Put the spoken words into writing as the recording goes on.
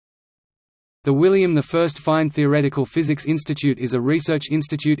The William I Fine Theoretical Physics Institute is a research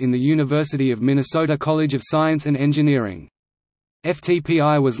institute in the University of Minnesota College of Science and Engineering.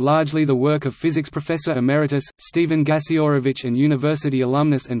 FTPI was largely the work of physics professor emeritus, Stephen Gasiorowicz, and university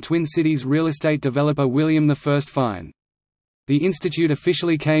alumnus and Twin Cities real estate developer William I Fine. The institute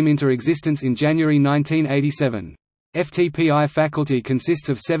officially came into existence in January 1987. FTPI faculty consists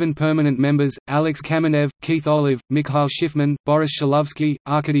of 7 permanent members: Alex Kamenev, Keith Olive, Mikhail Schiffman, Boris Shalovsky,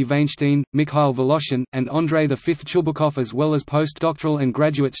 Arkady Weinstein, Mikhail Voloshin, and Andrei V. Chubukov, as well as postdoctoral and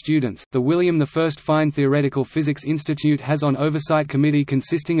graduate students. The William I Fine Theoretical Physics Institute has an oversight committee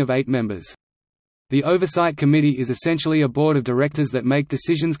consisting of 8 members. The Oversight Committee is essentially a board of directors that make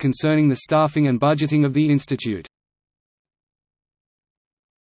decisions concerning the staffing and budgeting of the institute.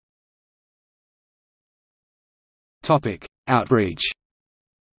 Outreach.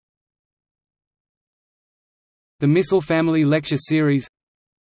 The Missile Family Lecture Series.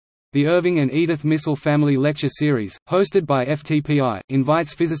 The Irving and Edith Missile Family Lecture Series, hosted by FTPI,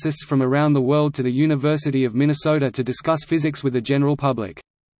 invites physicists from around the world to the University of Minnesota to discuss physics with the general public.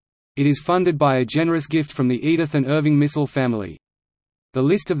 It is funded by a generous gift from the Edith and Irving Missile family. The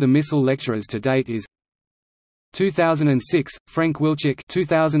list of the Missile lecturers to date is: 2006, Frank Wilczek,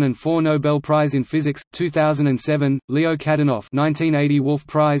 2004 Nobel Prize in Physics, 2007, Leo Kadanoff, 1980 Wolf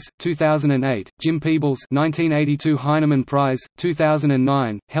Prize, 2008, Jim Peebles, 1982 Heinemann Prize,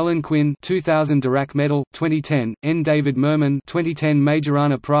 2009, Helen Quinn, 2000 Dirac Medal, 2010, N. David Merman, 2010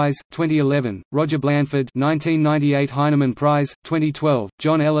 Majorana Prize, 2011, Roger Blanford, 1998 Heinemann Prize, 2012,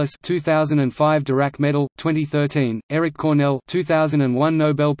 John Ellis, 2005 Dirac Medal, 2013, Eric Cornell, 2001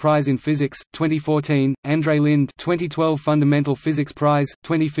 Nobel Prize in Physics, 2014, Andrei Lind, 2012 Fundamental Physics Prize,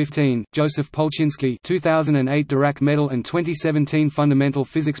 2015, Joseph Polchinski, 2008 Dirac Medal and 2017 Fundamental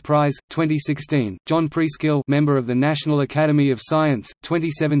Physics Prize, 2016, John Preskill, member of the National Academy of Science,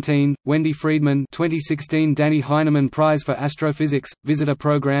 2017, Wendy Friedman, 2016 Danny Heinemann Prize for Astrophysics, Visitor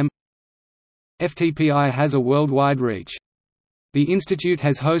Program. FTPI has a worldwide reach. The institute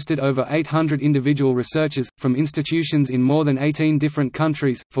has hosted over 800 individual researchers, from institutions in more than 18 different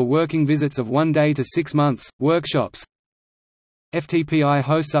countries, for working visits of 1 day to 6 months, workshops. FTPI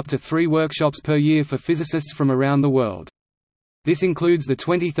hosts up to 3 workshops per year for physicists from around the world. This includes the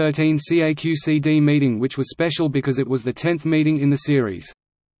 2013 CAQCD meeting, which was special because it was the 10th meeting in the series.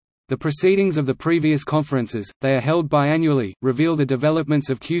 The proceedings of the previous conferences, they are held biannually, reveal the developments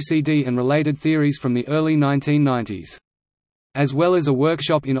of QCD and related theories from the early 1990s. As well as a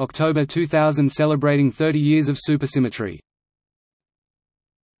workshop in October 2000 celebrating 30 years of supersymmetry.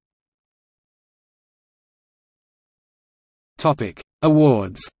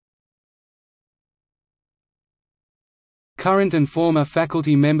 Awards. Current and former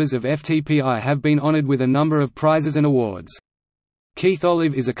faculty members of FTPI have been honored with a number of prizes and awards. Keith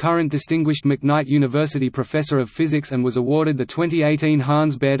Olive is a current Distinguished McKnight University Professor of Physics and was awarded the 2018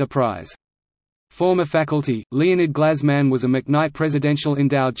 Hans Bethe Prize. Former faculty, Leonid Glazman was a McKnight Presidential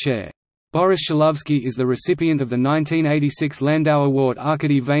Endowed Chair. Boris Shalovsky is the recipient of the 1986 Landau Award.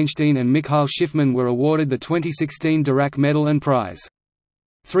 Arkady Weinstein and Mikhail Schiffman were awarded the 2016 Dirac Medal and Prize.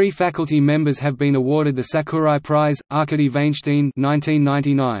 3 faculty members have been awarded the Sakurai Prize: Arkady Weinstein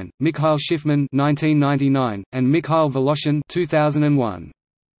 (1999), Mikhail Schiffman (1999), and Mikhail Voloshin (2001).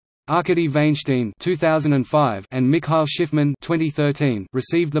 Arkady Weinstein 2005 and Mikhail Schiffman 2013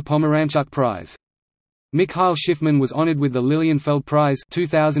 received the Pomeranchuk Prize. Mikhail Schiffman was honored with the Lilienfeld Prize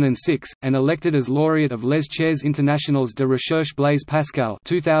 2006 and elected as laureate of Les Chaires Internationales de Recherche Blaise Pascal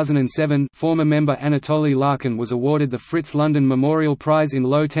 2007. Former member Anatoly Larkin was awarded the Fritz London Memorial Prize in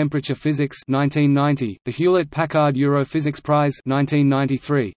Low Temperature Physics 1990, the Hewlett-Packard Europhysics Prize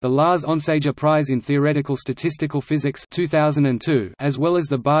 1993, the Lars Onsager Prize in Theoretical Statistical Physics 2002, as well as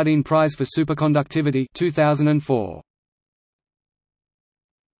the Bardeen Prize for Superconductivity 2004.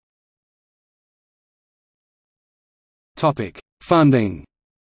 Funding.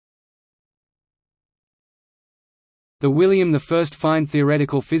 The William I Fine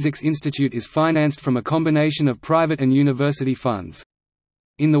Theoretical Physics Institute is financed from a combination of private and university funds.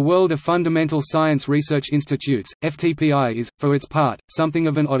 In the world of fundamental science research institutes, FTPI is, for its part, something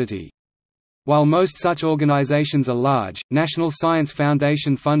of an oddity. While most such organizations are large, National Science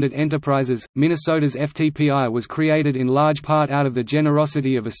Foundation-funded enterprises, Minnesota's FTPI was created in large part out of the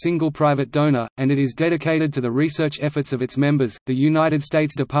generosity of a single private donor, and it is dedicated to the research efforts of its members. The United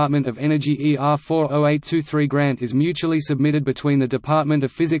States Department of Energy ER 40823 grant is mutually submitted between the Department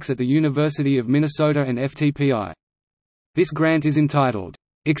of Physics at the University of Minnesota and FTPI. This grant is entitled,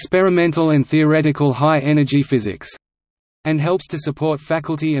 "Experimental and Theoretical High Energy Physics," and helps to support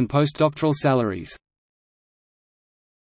faculty and postdoctoral salaries.